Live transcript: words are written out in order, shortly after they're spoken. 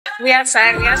We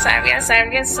outside.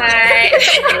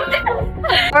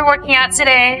 We're working out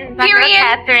today. My girl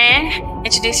Kathryn.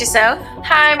 Introduce yourself.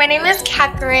 Hi, my name is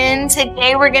Kathryn.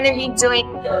 Today we're going to be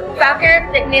doing soccer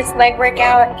fitness leg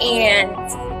workout and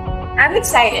I'm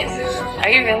excited. Are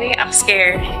you really? I'm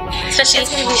scared. Especially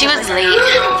she was late. A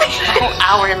whole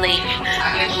hour late.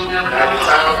 Okay, we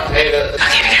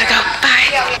gotta go.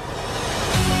 Bye.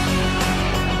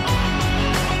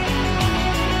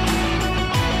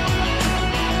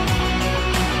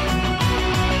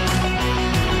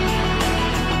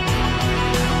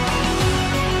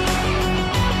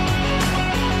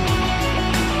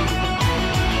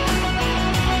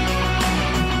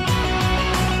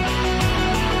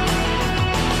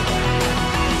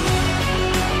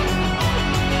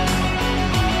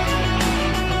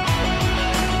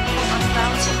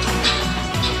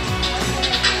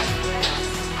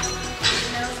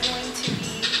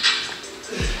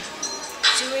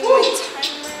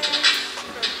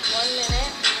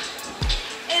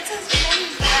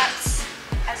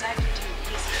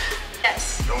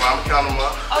 I'm counting them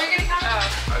up. Oh, you're gonna count?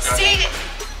 Oh. Steve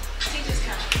just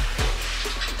count.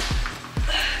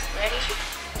 Ready?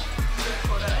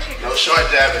 No short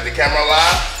jabbing. The camera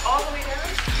live? All the way down?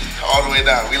 All the way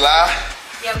down. We live?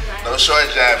 Yeah, we live. No short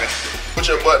jabbing. Put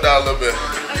your butt down a little bit.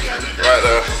 Okay. Right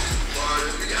there.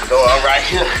 No, I'm right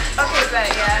here. Okay, bet,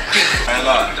 yeah. And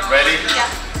look. Ready? Yeah.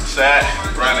 Set.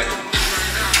 Run it. 1,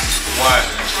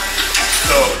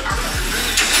 2,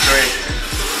 3,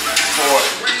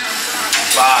 4.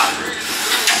 5,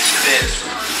 6,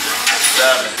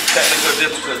 7. Technical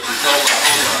difficulties. Hold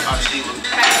on. I see you.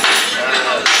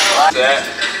 Set.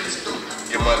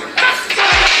 Get money.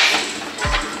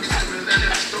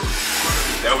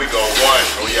 There we go. 1.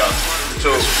 Oh yeah.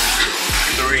 2,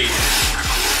 3,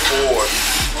 4,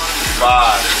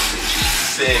 5,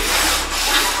 6,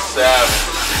 7,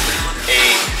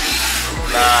 8,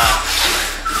 9,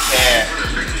 10.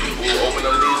 Ooh, open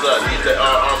them knees up. Knees that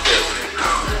armpits.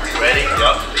 Ready?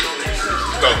 Yup.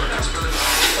 Go. 11.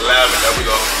 There we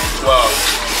go. 12,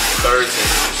 13,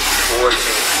 14,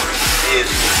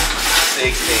 15,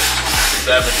 16,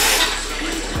 17.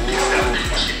 Ooh.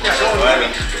 20.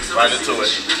 Right into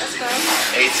it.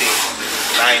 18,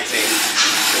 19,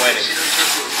 20,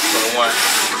 21,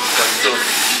 22,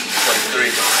 23,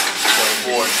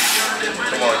 24.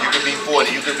 Come on, you can be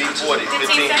 40. You can be 40.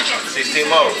 15, 16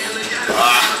 more.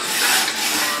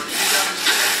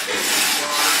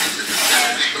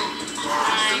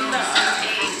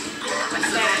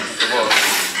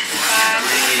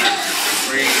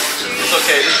 It's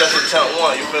okay, this is just attempt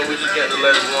 1. You feel me? We just get the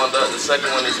legs warmed up. The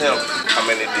second one is him. How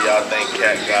many do y'all think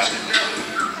Kat got?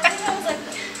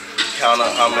 Count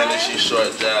up how many she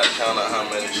short jabbed. Count up how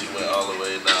many she went all the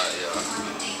way down, y'all.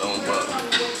 Don't buck.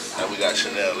 Now we got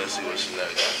Chanel. Let's see what Chanel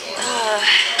got going.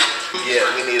 Yeah,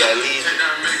 we need at least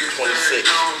 26.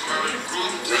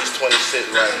 At least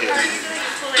 26 right here.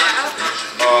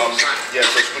 Yeah,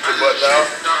 so put your butt down,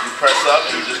 you press up,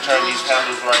 and you just turn these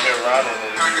handles right here around, and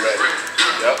then you'll be ready.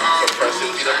 Yep, so press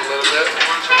your feet up a little bit,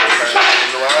 turn the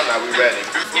handles around, now we ready.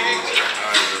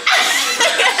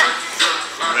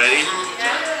 Ready?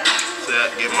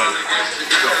 Set, get money.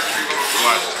 Go.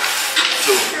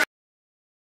 1, 2.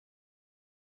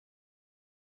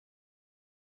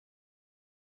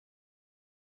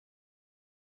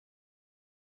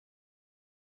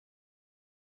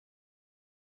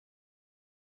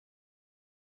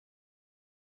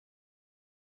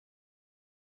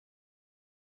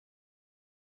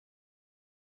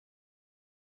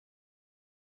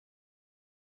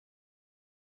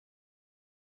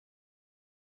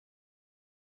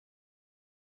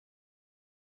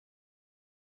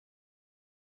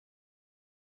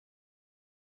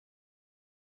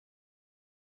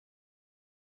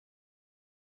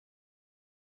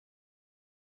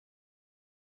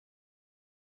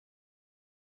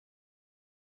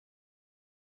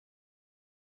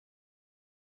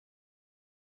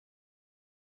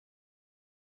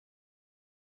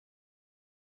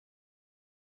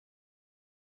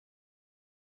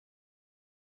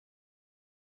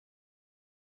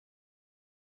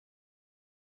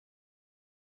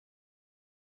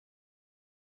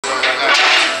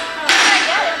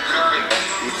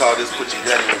 Call this put your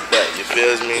gut in your butt, you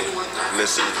feel me?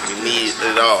 Listen, you need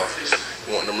it all.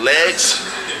 You want them legs?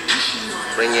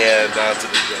 Bring your ass down to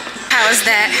the gym. How was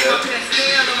that?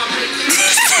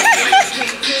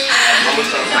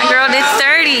 My girl did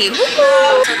 30.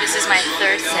 So this is my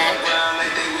 3rd set.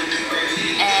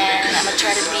 And I'm gonna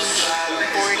try to be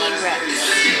 40 reps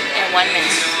in 1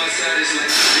 minute.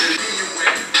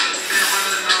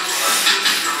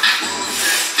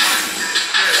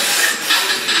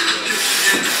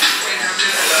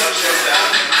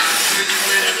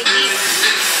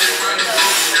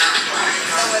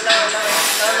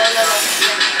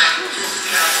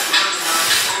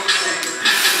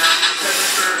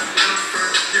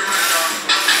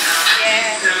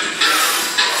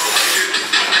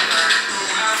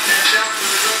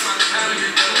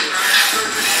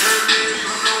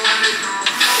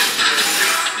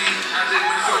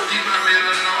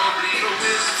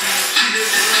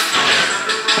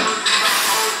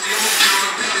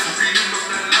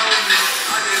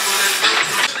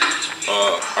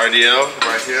 RDL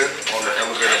right here on the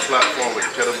elevator platform with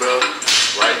the kettlebell.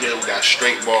 Right here we got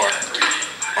straight bar,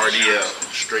 RDL,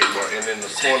 straight bar. And in the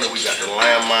corner we got the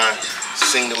landmine,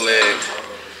 single leg,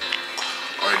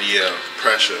 RDL,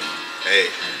 pressure. Hey,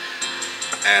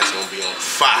 ass gonna be on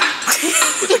fire.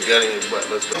 Put your gut in your butt.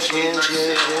 Let's go. Chin,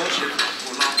 chin, chin.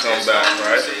 Come back,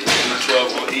 right?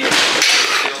 12 on each.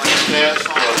 Stand, 12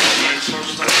 on each.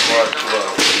 Bar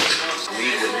 12.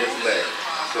 Lead with this leg.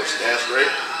 So stand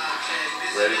straight.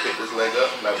 Ready? Pick this leg up.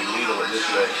 Now we lead on this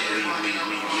leg. Lead.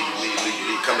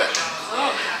 Come back.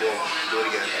 Boom. Do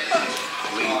it again.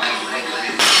 Lead.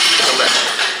 Come back.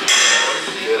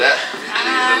 Hear that?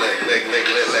 Lead the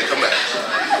leg. Come back.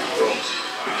 Boom.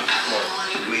 Come on.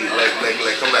 Lead,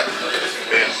 leg. Come back.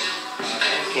 Bam.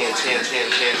 Chin,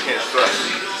 thrust.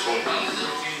 Boom.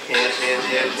 Chin,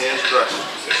 thrust.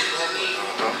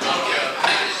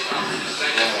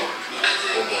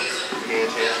 One more.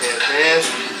 Chin, thrust.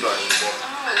 Boom.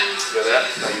 Feel that?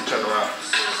 Now you turn around.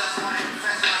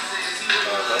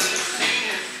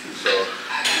 So,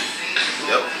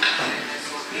 yep.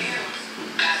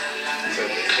 So,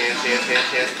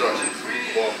 chin, thrust.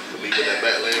 Boom. Lead with that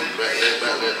back leg.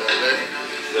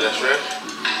 Feel that stretch?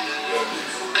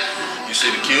 You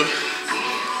see the cue?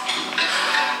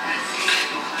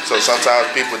 So sometimes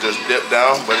people just dip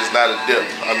down, but it's not a dip.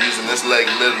 I'm using this leg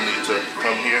literally to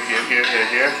come here, and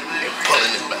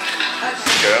pulling it back.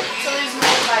 Okay? So there's no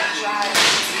like drive.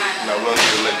 Now we'll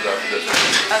need the leg drop for this one.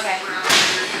 Okay.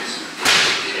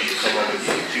 Come on and do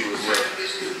the cue as well.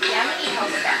 Yeah, I'm gonna need help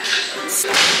with that.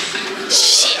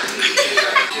 Shit.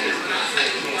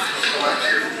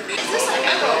 Is this like a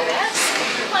little bit?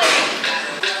 Like,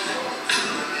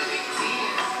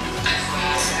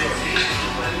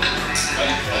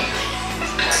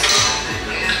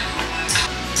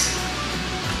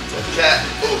 Cat.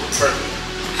 Oh, perfect.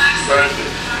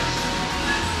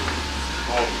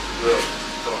 Boom. Good.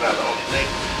 So now the only thing,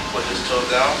 put this toe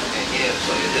down and in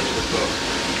so your hips will go.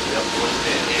 Yep,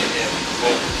 push in.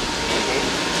 Boom.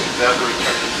 Exactly.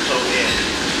 Turn the toe in.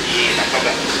 Yeah, now come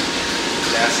back.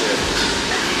 That's it.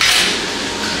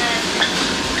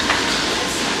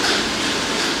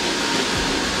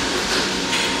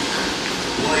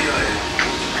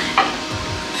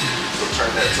 So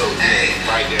turn that toe in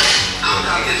right there.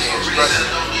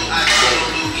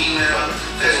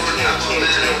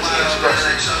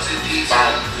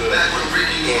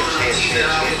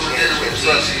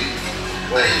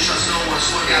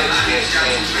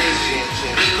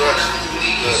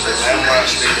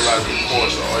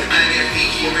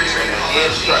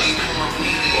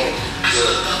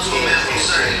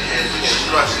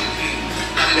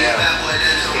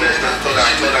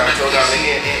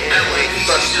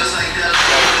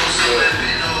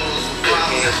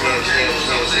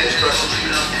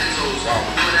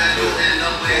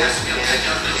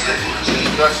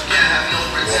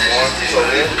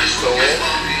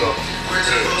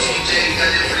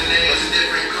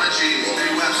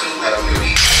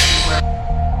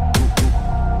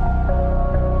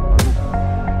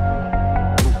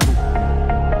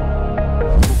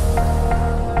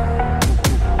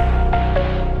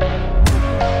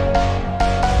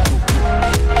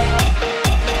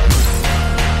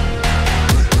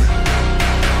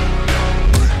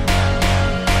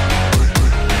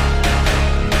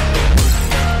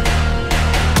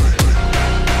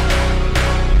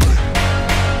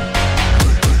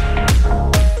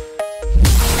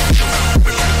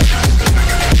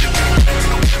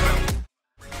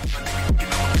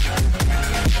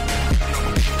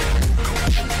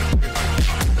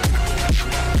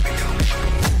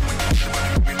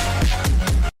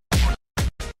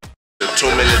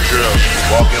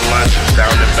 Walking lunges down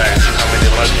and back. See how many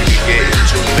lunges you can get in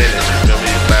 2 minutes. Remember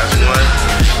your last one?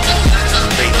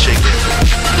 Fake chicken.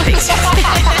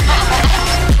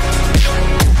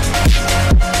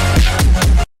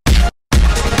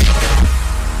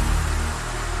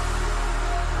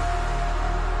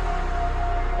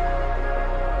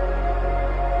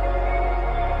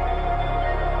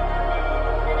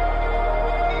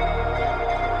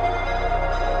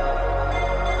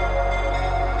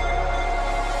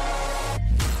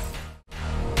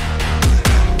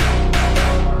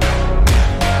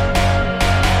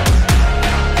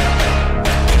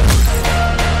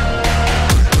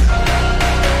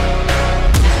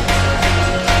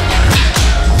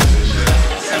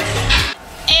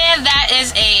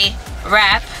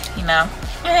 wrap, you know.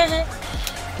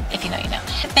 If you know, you know.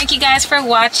 Thank you guys for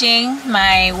watching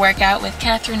my workout with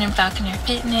Kathryn and Falconer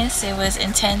Fitness. It was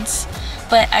intense,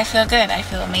 but I feel good. I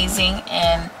feel amazing,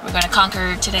 and we're gonna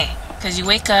conquer today. Because you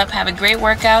wake up, have a great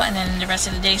workout, and then the rest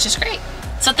of the day is just great.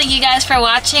 So thank you guys for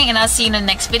watching, and I'll see you in the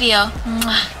next video.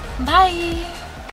 Bye.